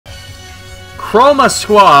Chroma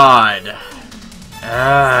Squad!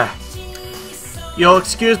 You'll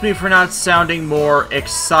excuse me for not sounding more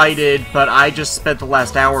excited, but I just spent the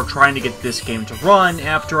last hour trying to get this game to run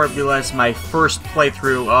after I realized my first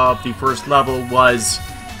playthrough of the first level was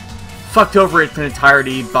fucked over in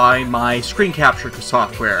entirety by my screen capture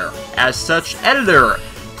software. As such, editor,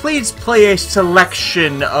 please play a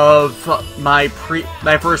selection of my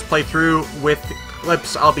first playthrough with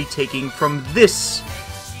clips I'll be taking from this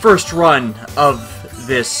first run of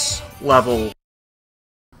this level.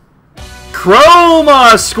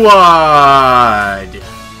 Chroma Squad!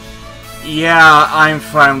 Yeah, I'm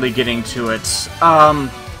finally getting to it.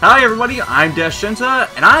 Hi everybody, I'm Shinta,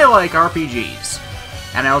 and I like RPGs.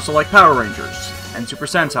 And I also like Power Rangers, and Super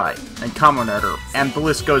Sentai, and Kamen Rider, and the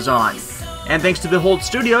list goes on. And thanks to Behold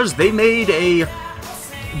Studios, they made a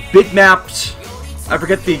bitmapped, I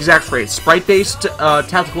forget the exact phrase, sprite-based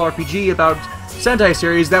tactical RPG about Sentai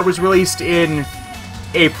series that was released in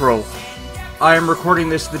April. I am recording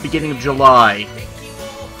this at the beginning of July.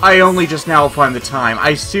 I only just now find the time.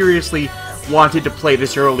 I seriously wanted to play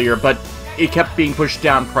this earlier, but it kept being pushed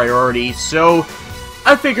down priority, so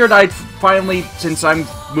I figured I'd finally, since I'm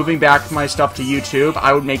moving back my stuff to YouTube,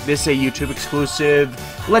 I would make this a YouTube exclusive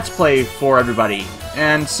Let's Play for everybody.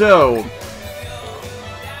 And so,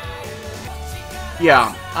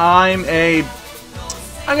 yeah, I'm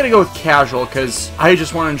gonna go with casual, because I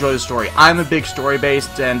just want to enjoy the story. I'm a big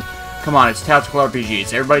story-based, and come on, it's tactical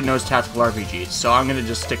RPGs. Everybody knows tactical RPGs, so I'm gonna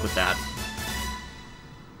just stick with that.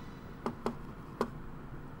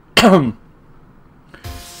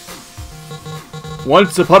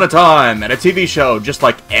 Once upon a time, at a TV show, just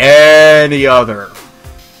like any other.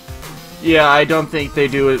 Yeah, I don't think they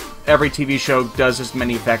do it. Every TV show does as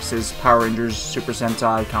many effects as Power Rangers, Super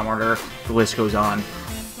Sentai, Kamen Rider, the list goes on,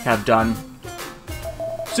 have done.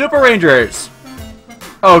 Super Rangers!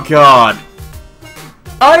 Oh god.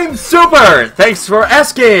 I'm Super! Thanks for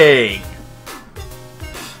asking!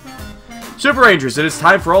 Super Rangers, it is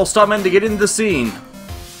time for all stuntmen to get into the scene.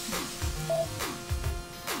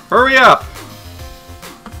 Hurry up!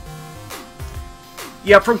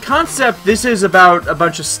 Yeah, from concept, this is about a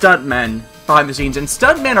bunch of stuntmen behind the scenes, and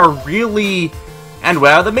stuntmen are really... and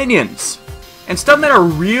well, the minions. And stuntmen are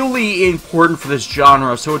really important for this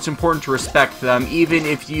genre, so it's important to respect them, even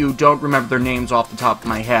if you don't remember their names off the top of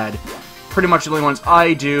my head. Pretty much the only ones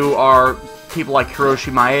I do are people like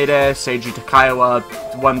Hiroshi Maeda, Seiji Takaiwa,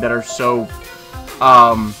 the one that are so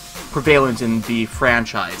prevalent in the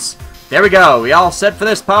franchise. There we go, we all set for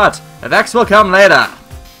this part. Effects will come later.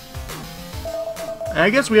 I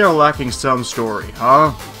guess we are lacking some story,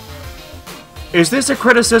 huh? Is this a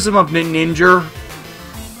criticism of Ninja?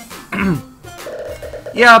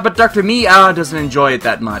 Yeah, but Dr. Mia doesn't enjoy it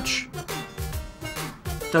that much.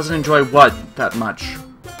 Doesn't enjoy what that much?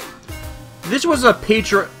 This was a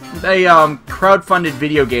crowdfunded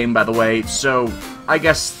video game, by the way, so I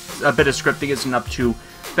guess a bit of scripting isn't up to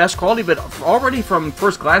best quality, but already from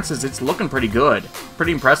first glances, it's looking pretty good.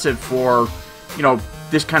 Pretty impressive for, you know,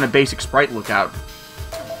 this kind of basic sprite lookout.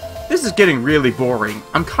 This is getting really boring.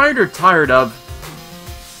 I'm kind of tired of...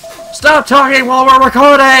 Stop talking while we're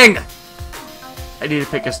recording! I need to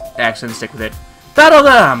pick an accent and stick with it. Battle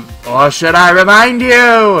them! Or should I remind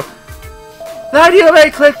you that you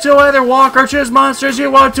may click to either walk or choose monsters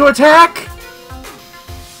you want to attack?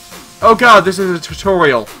 Oh god, this is a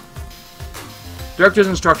tutorial. Director's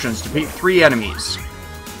instructions. Defeat 3 enemies.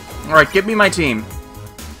 Alright, give me my team.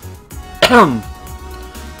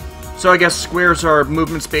 So I guess squares are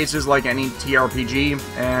movement spaces like any TRPG,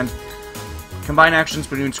 and combine actions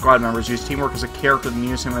between squad members. Use teamwork as a character and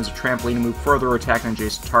use him as a trampoline to move further or attack an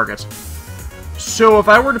adjacent target. So if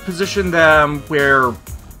I were to position them where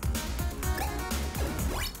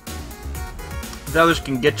the others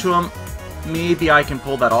can get to him, maybe I can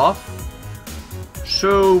pull that off.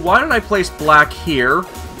 So why don't I place black here?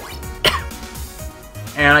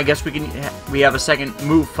 And I guess we have a second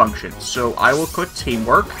move function. So I will click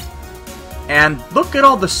teamwork. And look at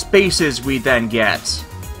all the spaces we then get.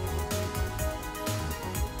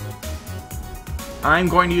 I'm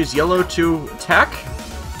going to use yellow to attack.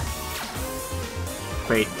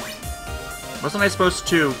 Wait. Wasn't I supposed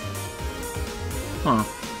to... Huh.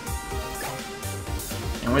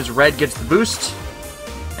 Anyways, red gets the boost.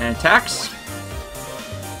 And attacks.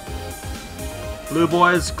 Blue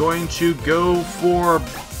boy is going to go for...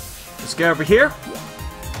 This guy over here.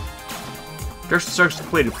 Direction search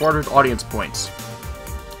completed. 400 audience points.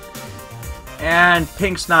 And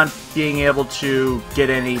Pink's not being able to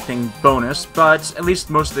get anything bonus, but at least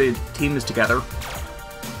most of the team is together.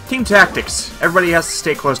 Team tactics. Everybody has to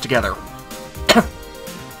stay close together.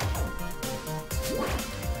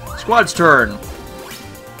 Squad's turn.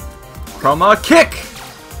 Chroma, kick!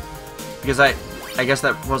 Because I guess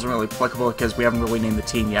that wasn't really applicable because we haven't really named the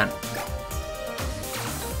team yet.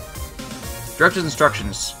 Director's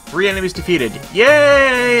instructions. 3 enemies defeated.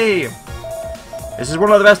 Yay! This is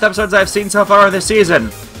one of the best episodes I've seen so far this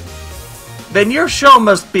season. Then your show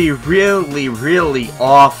must be really, really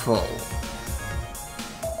awful.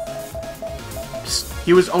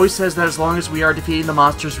 He always says that as long as we are defeating the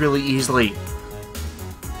monsters really easily.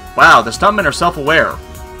 Wow, the stuntmen are self-aware.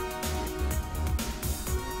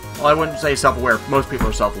 Well, I wouldn't say self-aware. Most people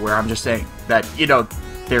are self-aware. I'm just saying that, you know,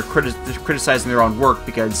 they're criticizing their own work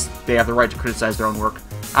because they have the right to criticize their own work.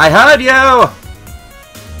 I heard you!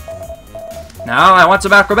 Now, I want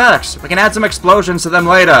some acrobatics. We can add some explosions to them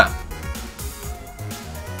later.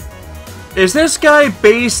 Is this guy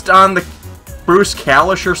based on the Bruce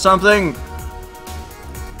Kalish or something?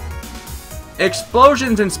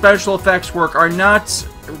 Explosions and special effects work are not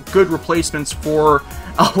good replacements for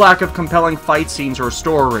a lack of compelling fight scenes or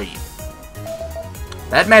story.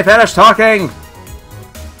 Let me finish talking!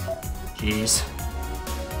 Jeez.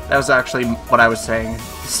 That was actually what I was saying. At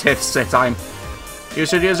the same time. You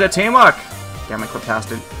should use it teamwork! Damn, I clipped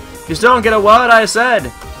past it. You still don't get a word I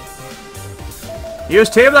said! Use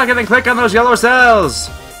teamwork and then click on those yellow cells!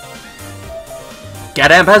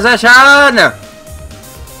 Get in position!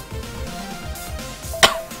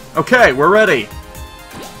 Okay, we're ready.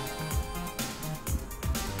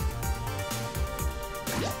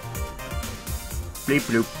 Bleep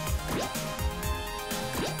bloop.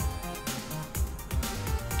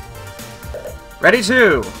 Ready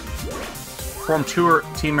to form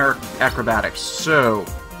team acrobatics. So,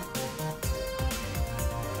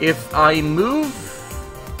 if I move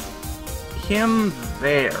him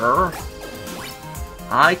there,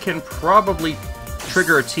 I can probably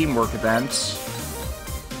trigger a teamwork event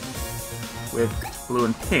with blue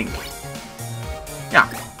and pink. Yeah.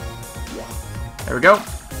 There we go.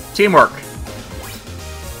 Teamwork.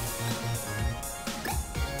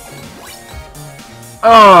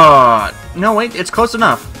 No, wait, it's close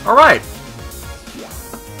enough. Alright.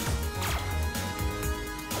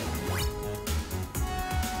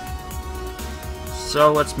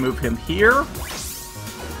 So let's move him here.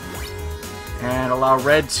 And allow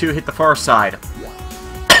red to hit the far side.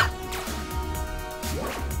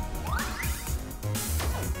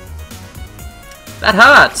 That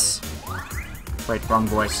hurts! Wait, wrong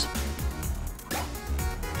voice.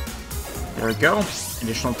 There we go.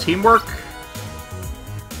 Additional teamwork.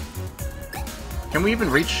 Can we even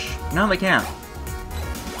reach? No, they can't.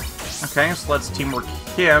 Okay, so let's teamwork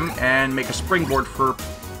him and make a springboard for...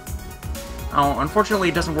 Oh, unfortunately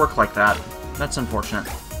it doesn't work like that. That's unfortunate.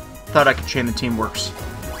 Thought I could chain the teamworks.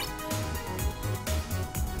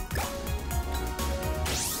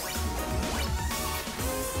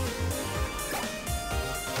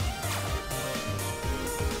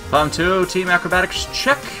 Plum 2, team acrobatics,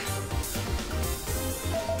 check.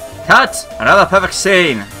 Cut! Another perfect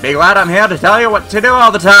scene. Be glad I'm here to tell you what to do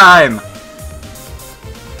all the time.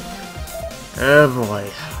 Oh boy.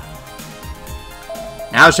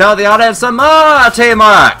 Now show the audience some more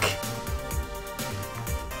teamwork!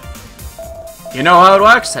 You know how it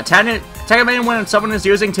works? Attack it when someone is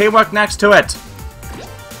using teamwork next to it.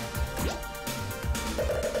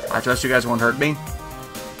 I trust you guys won't hurt me.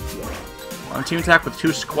 One team attack with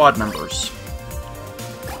 2 squad members.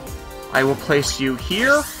 I will place you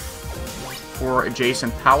here for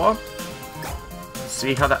adjacent power. Let's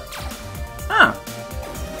see how that... Huh.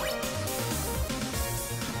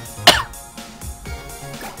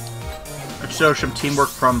 Let's show some teamwork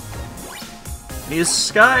from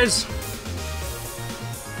these guys.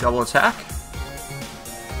 Double attack.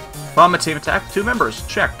 Bomb a team attack, 2 members.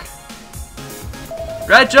 Check.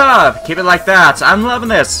 Great job! Keep it like that. I'm loving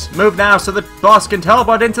this. Move now so the boss can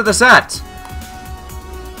teleport into the set.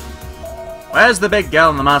 Where's the big girl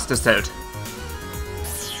in the monster suit?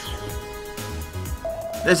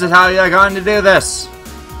 This is how you're going to do this.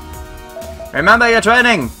 Remember your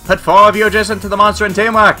training. Put 4 of you adjacent to the monster in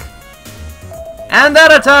teamwork. And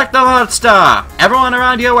then attack the monster. Everyone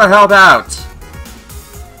around you will help out.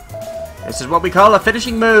 This is what we call a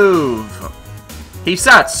finishing move. He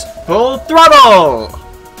sets full throttle.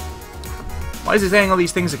 Why is he saying all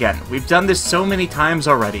these things again? We've done this so many times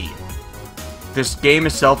already. This game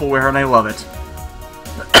is self-aware and I love it.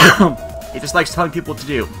 He just likes telling people what to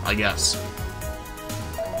do, I guess.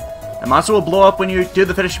 The monster will blow up when you do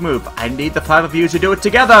the finish move. I need the 5 of you to do it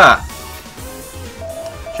together!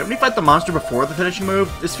 Shouldn't we fight the monster before the finishing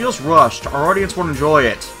move? This feels rushed. Our audience won't enjoy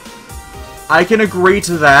it. I can agree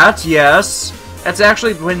to that, yes. That's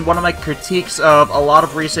actually been one of my critiques of a lot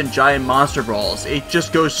of recent giant monster brawls. It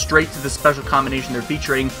just goes straight to the special combination they're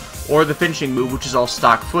featuring, or the finishing move, which is all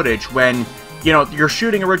stock footage, when, you know, you're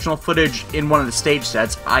shooting original footage in one of the stage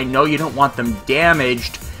sets. I know you don't want them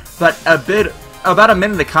damaged, but about a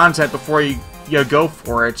minute of content before you go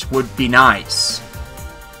for it would be nice.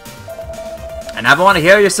 And I want to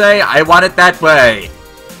hear you say, I want it that way.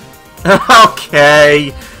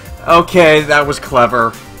 Okay. Okay, that was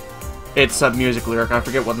clever. It's a music lyric. I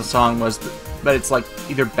forget what the song was, but it's like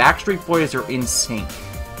either Backstreet Boys or NSYNC.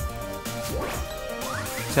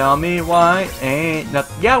 Tell me why ain't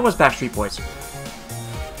nothing. Yeah, it was Backstreet Boys.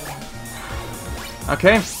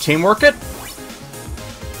 Okay, teamwork it.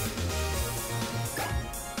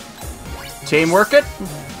 Teamwork it.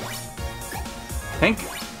 Pink.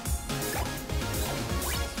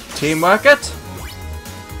 Teamwork it.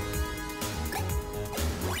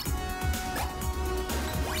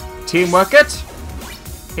 Teamwork it.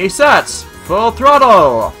 He sets. Full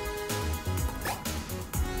throttle.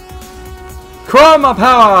 Chroma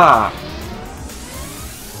power.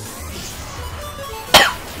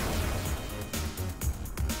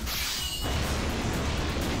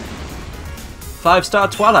 Five-star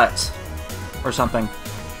Twilight. Or something.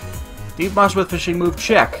 Deep Marsh with fishing move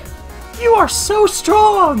check. You are so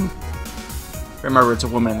strong! Remember, it's a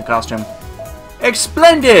woman in the costume.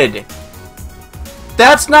 Splendid!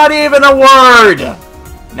 That's not even a word!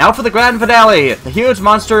 Now for the grand finale, the huge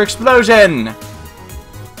monster explosion!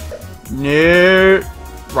 No!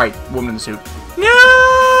 Right, woman in the suit. No!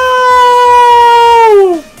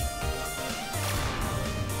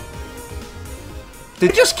 Did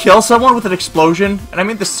you just kill someone with an explosion? And I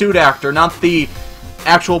mean the suit actor, not the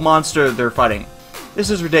actual monster they're fighting. This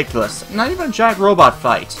is ridiculous. Not even a giant robot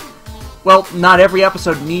fight. Well, not every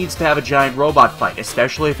episode needs to have a giant robot fight,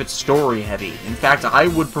 especially if it's story-heavy. In fact, I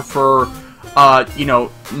would prefer, you know,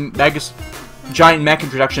 giant mech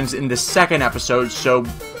introductions in the second episode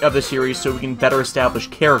of the series so we can better establish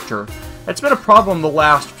character. That's been a problem the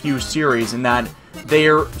last few series in that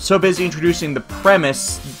they're so busy introducing the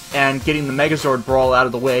premise and getting the Megazord brawl out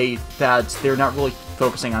of the way that they're not really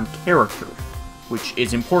focusing on character, which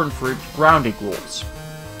is important for grounding rules.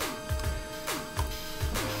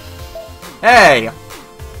 Hey!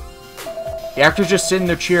 The actors just sit in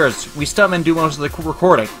their chairs. We stuntmen do most of the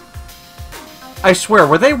recording. I swear,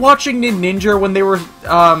 were they watching Ninja when they were,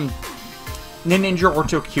 Ninja or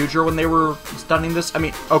Tokuger when they were stunning this? I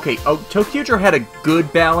mean, okay, Tokuger had a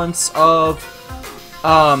good balance of,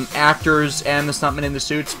 actors and the stuntmen in the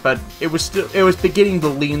suits, but it was beginning to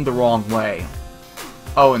lean the wrong way.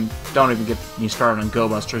 Oh, and don't even get me started on Go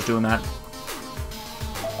Busters doing that.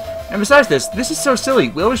 And besides this is so silly.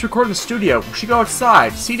 We always record in the studio. We should go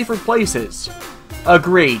outside, see different places.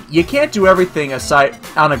 Agreed. You can't do everything aside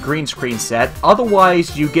on a green screen set,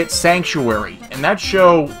 otherwise you get Sanctuary. And that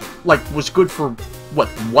show, like, was good for, what,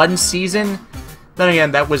 one season? Then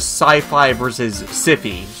again, that was sci-fi versus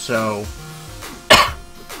sci-fi, so...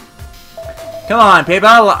 Come on, people,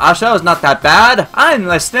 our show's not that bad. I'm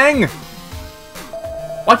listening!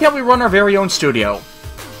 Why can't we run our very own studio?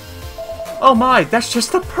 Oh my, that's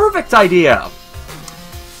just the perfect idea!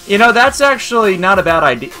 You know, that's actually not a bad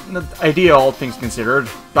idea, all things considered.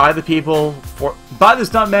 By the people, by the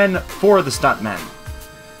stuntmen, for the stuntmen.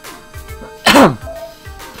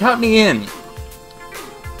 Count me in.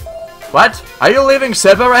 What? Are you leaving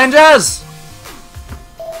Silver Rangers?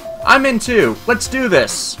 I'm in too. Let's do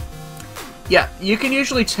this. Yeah, you can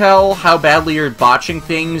usually tell how badly you're botching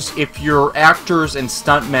things if your actors and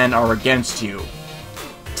stuntmen are against you.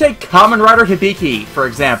 Take Kamen Rider Hibiki, for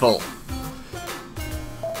example.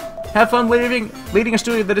 Have fun leading a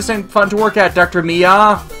studio that isn't fun to work at, Dr.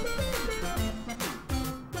 Mia.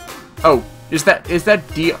 Oh, is that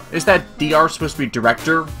DR supposed to be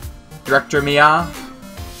director? Director Mia?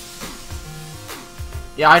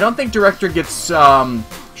 Yeah, I don't think director gets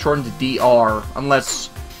shortened to DR unless.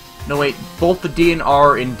 No wait, both the D and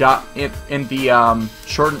R in the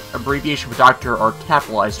short abbreviation for doctor are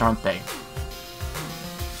capitalized, aren't they?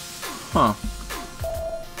 Huh.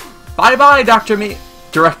 Bye bye, Dr. Me.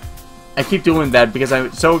 I keep doing that because I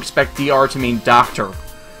so expect DR to mean doctor.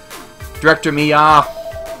 Director Mia.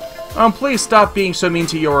 Please stop being so mean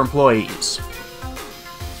to your employees.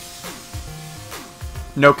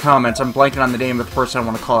 No comments. I'm blanking on the name of the person I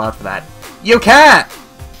want to call out for that. You can't!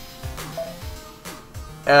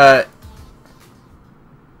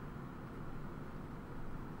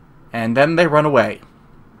 And then they run away.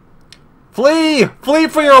 Flee! Flee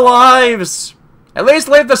for your lives! At least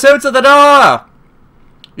leave the suits at the door!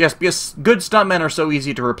 Yes, because good stuntmen are so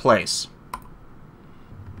easy to replace.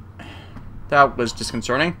 That was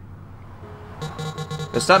disconcerting.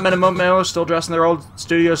 The stuntmen and Momo still dressed in their old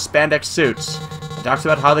studio spandex suits. They talked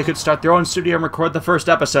about how they could start their own studio and record the first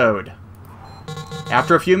episode.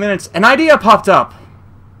 After a few minutes, an idea popped up!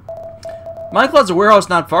 Michael has a warehouse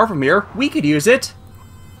not far from here. We could use it.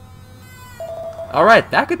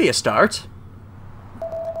 Alright, that could be a start.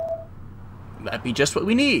 That'd be just what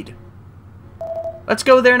we need. Let's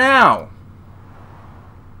go there now.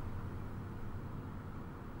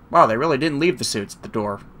 Wow, they really didn't leave the suits at the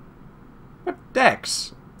door. But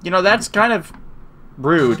Dex, you know, that's kind of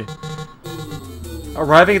rude.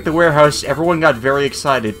 Arriving at the warehouse, everyone got very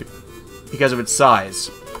excited because of its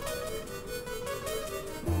size.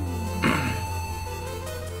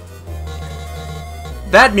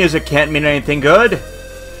 That music can't mean anything good.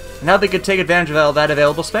 Now they could take advantage of all that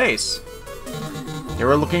available space. They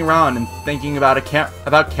were looking around and thinking about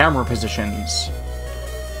camera positions.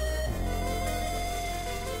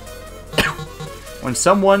 When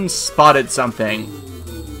someone spotted something.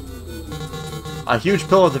 A huge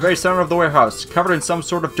pillow at the very center of the warehouse, covered in some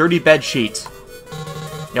sort of dirty bed sheet.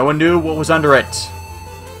 No one knew what was under it.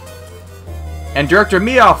 And Director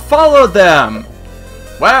Mia followed them!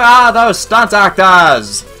 Where are those stunt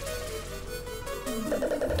actors?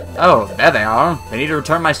 Oh, there they are. They need to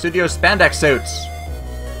return my studio spandex suits.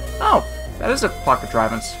 Oh, that is a pocket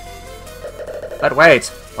contrivance. But wait,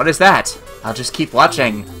 what is that? I'll just keep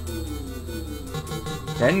watching.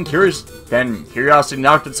 Then curiosity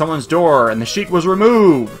knocked at someone's door, and the sheet was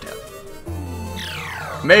removed.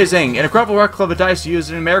 Amazing! An incredible replica of a dice used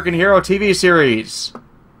in an American Hero TV series.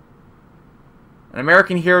 An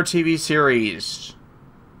American Hero TV series.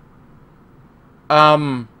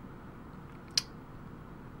 I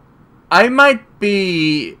might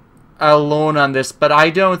be alone on this, but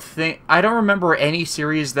I don't remember any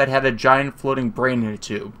series that had a giant floating brain in a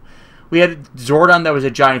tube. We had Zordon that was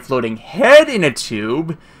a giant floating head in a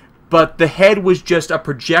tube, but the head was just a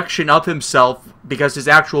projection of himself because his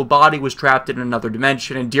actual body was trapped in another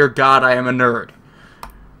dimension, and dear God, I am a nerd.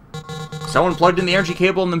 Someone plugged in the energy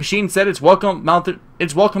cable and the machine said its welcome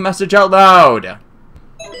message out loud.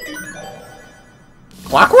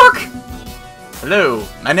 Clockwork? Hello,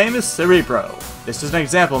 my name is Cerebro. This is an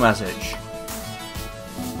example message.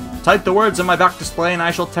 Type the words on my back display and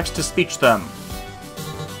I shall text-to-speech them.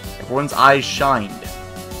 Everyone's eyes shined.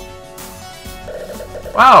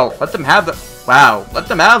 Wow, let them have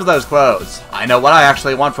those clothes. I know what I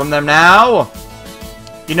actually want from them now.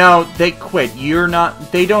 You know, they quit.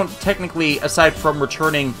 They don't technically, aside from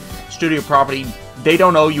returning studio property, they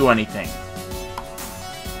don't owe you anything.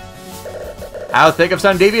 I'll think of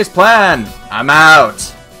some devious plan. I'm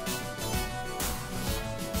out.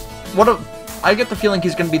 I get the feeling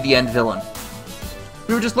he's going to be the end villain.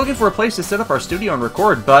 We were just looking for a place to set up our studio and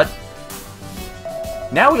record, but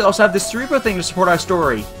now we also have this Cerebro thing to support our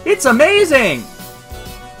story. It's amazing!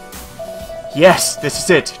 Yes, this is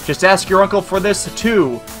it. Just ask your uncle for this,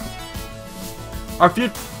 too.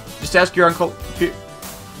 Just ask your uncle...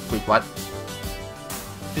 Wait, what?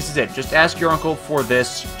 This is it. Just ask your uncle for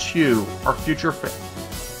this, too. Our future...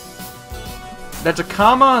 That's a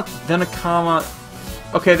comma, then a comma...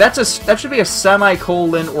 Okay, that should be a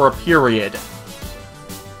semicolon or a period.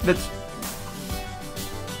 That's...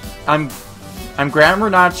 I'm grammar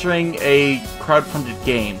notching a crowdfunded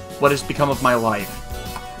game. What has become of my life?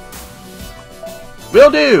 Will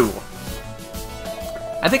do!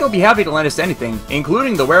 I think I'll be happy to lend us anything,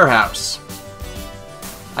 including the warehouse.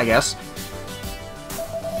 I guess.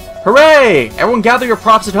 Hooray! Everyone gather your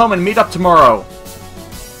props at home and meet up tomorrow.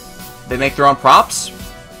 They make their own props?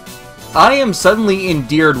 I am suddenly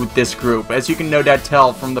endeared with this group, as you can no doubt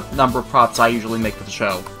tell from the number of props I usually make for the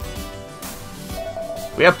show.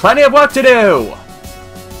 We have plenty of work to do!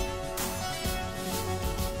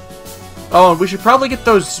 Oh, and we should probably get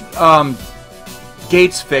those,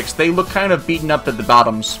 gates fixed. They look kind of beaten up at the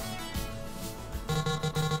bottoms.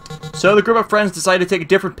 So the group of friends decided to take a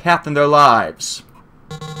different path in their lives.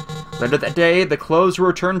 Later that day, the clothes were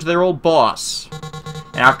returned to their old boss.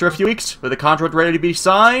 And after a few weeks, with the contract ready to be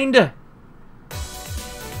signed,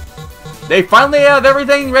 they finally have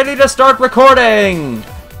everything ready to start recording!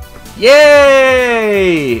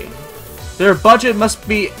 Yay! Their budget must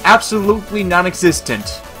be absolutely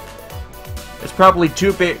non-existent. It's probably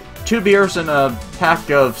two beers and a pack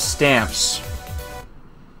of stamps.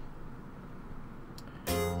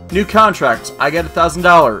 New contract. I get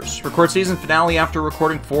 $1,000. Record season finale after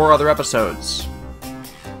recording 4 other episodes.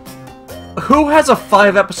 Who has a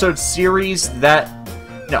 5-episode series that...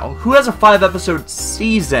 No, who has a 5-episode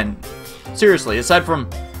season? Seriously, aside from...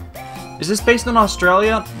 Is this based in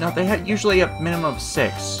Australia? No, they usually have a minimum of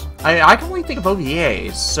 6. I can only think of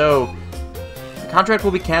OVAs, so... The Contract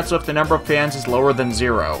will be cancelled if the number of fans is lower than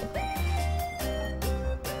 0.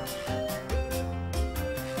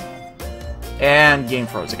 And game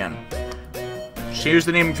froze again. Choose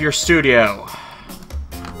the name of your studio.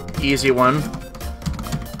 Easy one.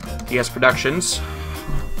 DS Productions.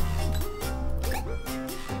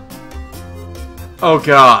 Oh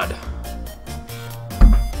god.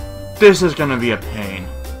 This is gonna be a pain.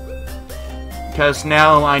 Because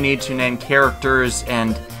now I need to name characters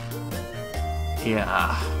and...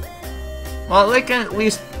 yeah. Well, they can at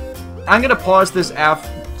least... I'm gonna pause this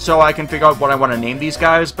so I can figure out what I want to name these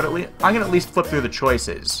guys, but I'm gonna at least flip through the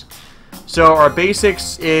choices. So our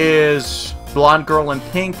basics is blonde girl in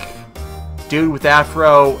pink, dude with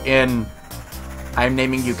afro in... I'm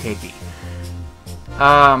naming you KP.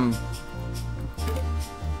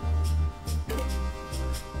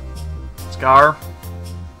 Scar?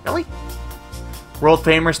 Really? World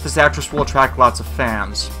famous, this actress will attract lots of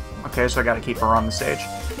fans. Okay, so I gotta keep her on the stage.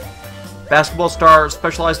 Basketball star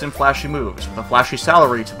specialized in flashy moves, with a flashy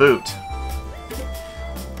salary to boot.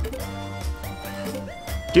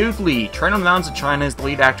 Dude Lee, trained on the mountains of China, is the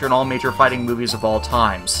lead actor in all major fighting movies of all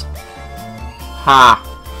times. Ha!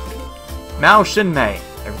 Mao Shinmei,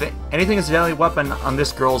 anything is a deadly weapon on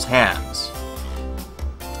this girl's hands.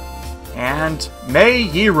 And Mei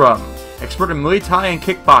Yiram, expert in Muay Thai and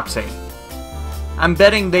kickboxing. I'm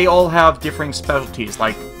betting they all have differing specialties,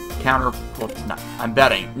 like counter... well, I'm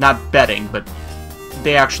betting. Not betting, but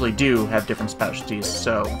they actually do have different specialties,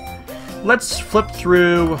 so... let's flip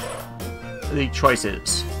through the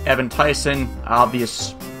choices. Evan Tyson,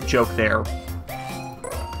 obvious joke there.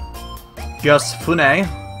 Gus Fune,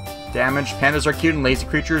 damage. Pandas are cute and lazy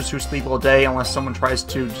creatures who sleep all day unless someone tries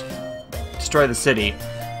to destroy the city.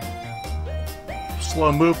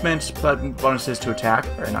 Slow movement, but bonuses to attack.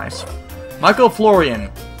 Very nice. Michael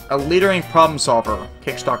Florian, a leader and problem solver.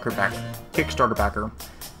 Kickstarter backer.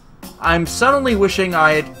 I'm suddenly wishing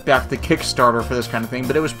I had backed the Kickstarter for this kind of thing,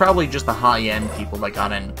 but it was probably just the high-end people that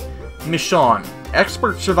got in. Michonne,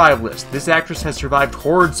 expert survivalist. This actress has survived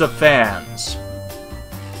hordes of fans.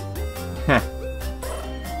 Heh.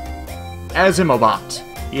 Asimobot.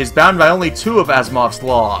 He is bound by only 2 of Asimov's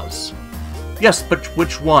laws. Yes, but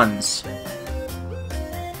which ones?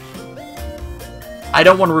 I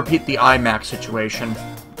don't want to repeat the IMAX situation,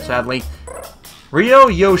 sadly. Ryo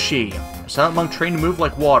Yoshi, a silent monk trained to move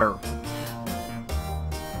like water.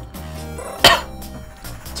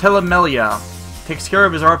 Telemelia, takes care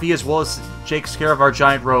of his RV as well as takes care of our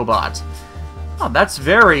giant robot. Oh, that's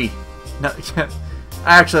very... no,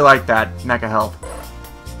 I actually like that, Mecha Health.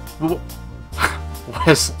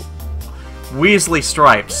 Weasley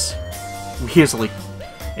Stripes. Weasley.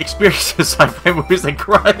 Experiences sci-fi movies and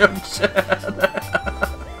cryogen.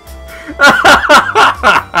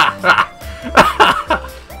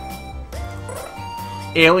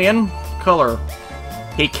 Alien color.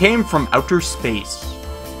 He came from outer space.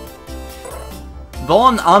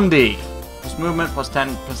 Von Andy. Plus movement, plus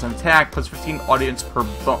 10% attack, plus 15 audience per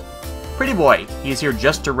bone. Pretty boy. He's here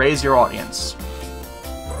just to raise your audience.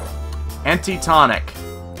 Antitonic.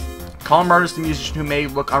 Calm artist and musician who may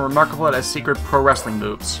look unremarkable at his secret pro wrestling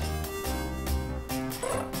moves.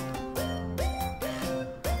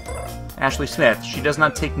 Ashley Smith. She does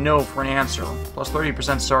not take no for an answer. Plus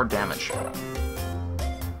 30% sword damage.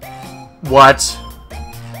 What?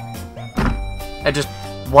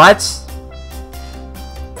 What?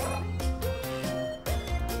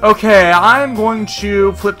 Okay, I'm going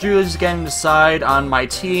to flip through this again and decide on my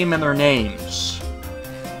team and their names.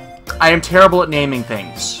 I am terrible at naming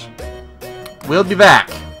things. We'll be back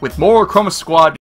with more Chroma Squad